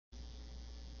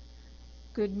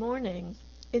Good morning.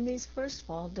 In these first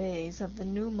fall days of the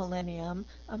new millennium,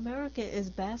 America is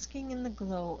basking in the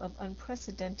glow of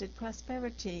unprecedented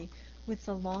prosperity with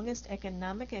the longest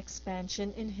economic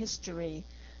expansion in history.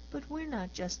 But we're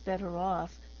not just better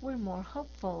off, we're more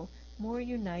hopeful, more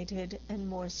united, and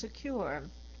more secure.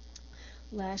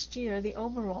 Last year, the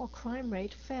overall crime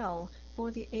rate fell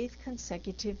for the eighth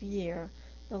consecutive year,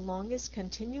 the longest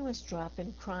continuous drop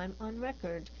in crime on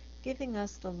record, giving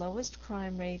us the lowest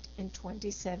crime rate in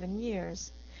 27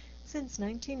 years. Since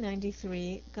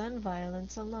 1993, gun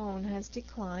violence alone has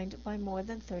declined by more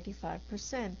than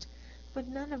 35%, but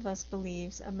none of us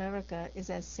believes America is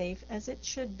as safe as it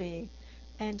should be,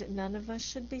 and none of us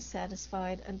should be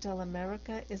satisfied until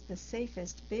America is the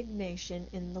safest big nation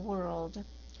in the world.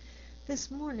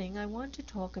 This morning I want to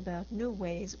talk about new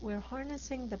ways we're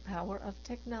harnessing the power of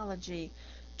technology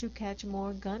to catch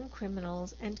more gun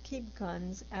criminals and keep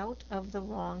guns out of the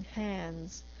wrong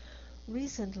hands.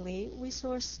 Recently, we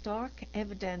saw stark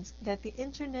evidence that the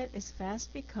Internet is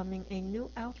fast becoming a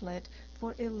new outlet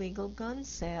for illegal gun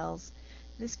sales.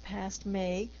 This past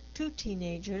May, two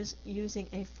teenagers using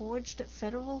a forged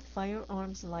federal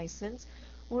firearms license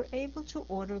were able to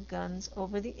order guns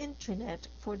over the Internet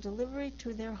for delivery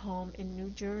to their home in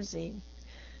New Jersey.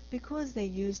 Because they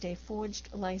used a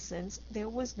forged license, there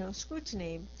was no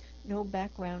scrutiny, no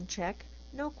background check,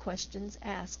 no questions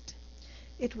asked.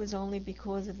 It was only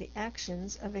because of the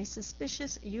actions of a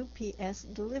suspicious UPS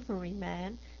delivery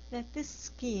man that this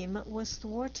scheme was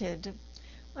thwarted.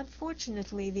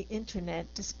 Unfortunately, the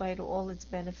Internet, despite all its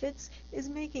benefits, is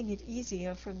making it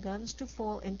easier for guns to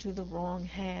fall into the wrong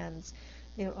hands.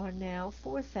 There are now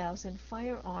 4,000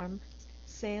 firearm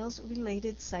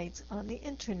sales-related sites on the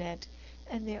Internet,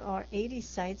 and there are 80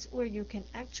 sites where you can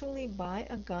actually buy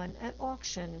a gun at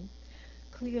auction.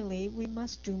 Clearly, we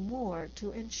must do more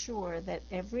to ensure that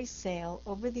every sale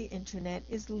over the Internet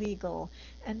is legal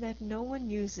and that no one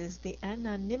uses the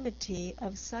anonymity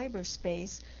of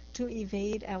cyberspace to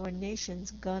evade our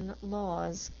nation's gun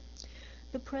laws.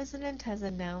 The President has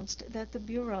announced that the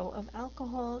Bureau of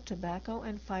Alcohol, Tobacco,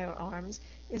 and Firearms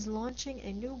is launching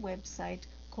a new website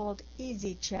called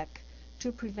EasyCheck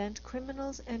to prevent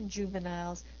criminals and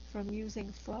juveniles from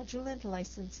using fraudulent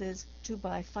licenses to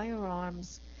buy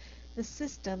firearms. The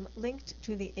system, linked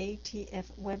to the ATF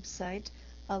website,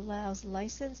 allows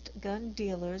licensed gun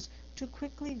dealers to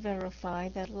quickly verify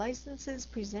that licenses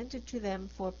presented to them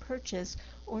for purchase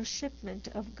or shipment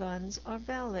of guns are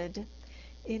valid.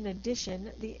 In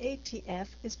addition, the ATF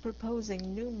is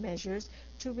proposing new measures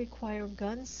to require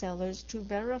gun sellers to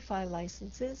verify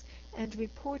licenses and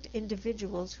report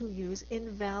individuals who use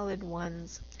invalid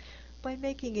ones. By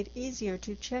making it easier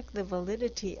to check the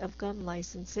validity of gun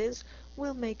licenses,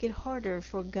 we'll make it harder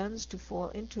for guns to fall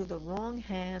into the wrong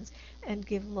hands and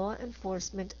give law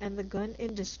enforcement and the gun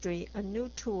industry a new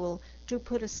tool to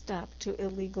put a stop to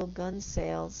illegal gun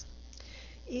sales.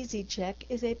 EasyCheck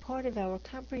is a part of our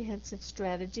comprehensive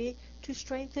strategy to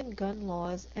strengthen gun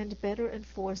laws and better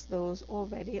enforce those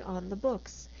already on the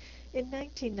books. In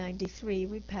 1993,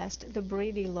 we passed the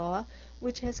Brady Law,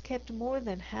 which has kept more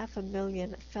than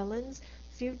 500,000 felons,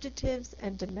 fugitives,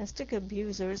 and domestic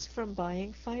abusers from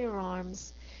buying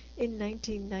firearms. In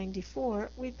 1994,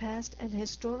 we passed an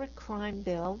historic crime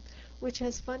bill, which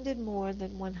has funded more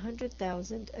than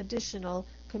 100,000 additional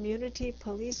community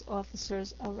police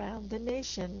officers around the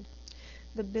nation.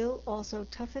 The bill also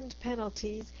toughened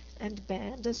penalties and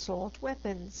banned assault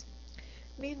weapons.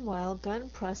 Meanwhile, gun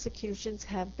prosecutions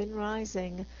have been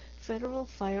rising. Federal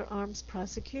firearms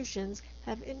prosecutions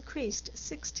have increased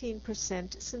 16%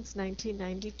 since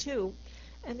 1992,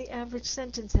 and the average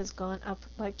sentence has gone up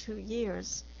by 2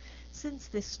 years. Since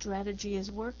this strategy is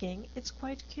working, it's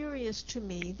quite curious to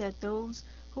me that those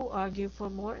who argue for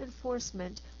more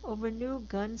enforcement over new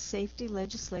gun safety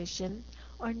legislation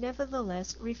are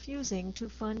nevertheless refusing to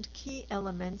fund key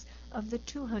elements of the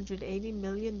 $280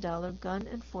 million gun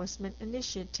enforcement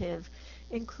initiative,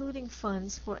 including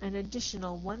funds for an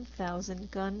additional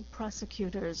 1,000 gun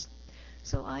prosecutors.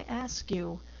 So I ask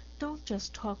you, don't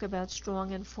just talk about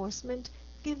strong enforcement,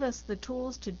 give us the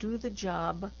tools to do the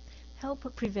job.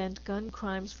 Help prevent gun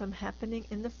crimes from happening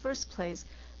in the first place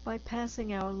by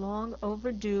passing our long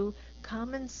overdue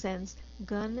common sense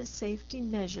gun safety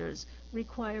measures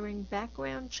requiring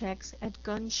background checks at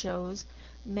gun shows,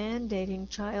 mandating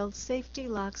child safety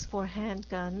locks for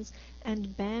handguns,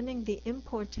 and banning the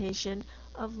importation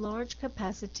of large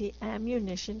capacity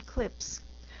ammunition clips.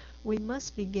 We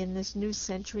must begin this new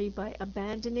century by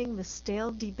abandoning the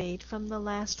stale debate from the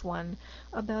last one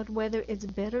about whether it's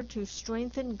better to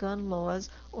strengthen gun laws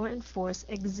or enforce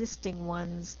existing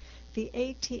ones. The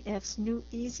ATF's new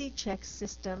EasyCheck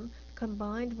system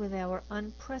combined with our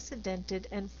unprecedented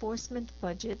enforcement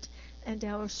budget and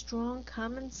our strong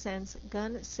common sense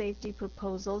gun safety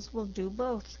proposals, will do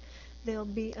both. They'll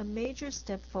be a major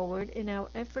step forward in our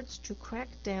efforts to crack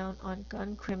down on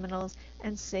gun criminals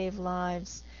and save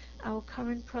lives. Our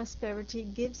current prosperity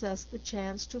gives us the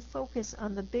chance to focus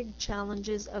on the big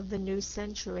challenges of the new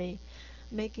century.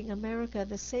 Making America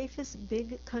the safest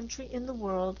big country in the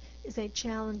world is a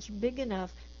challenge big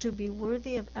enough to be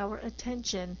worthy of our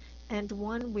attention, and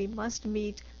one we must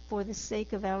meet for the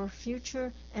sake of our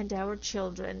future and our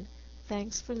children.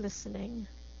 Thanks for listening.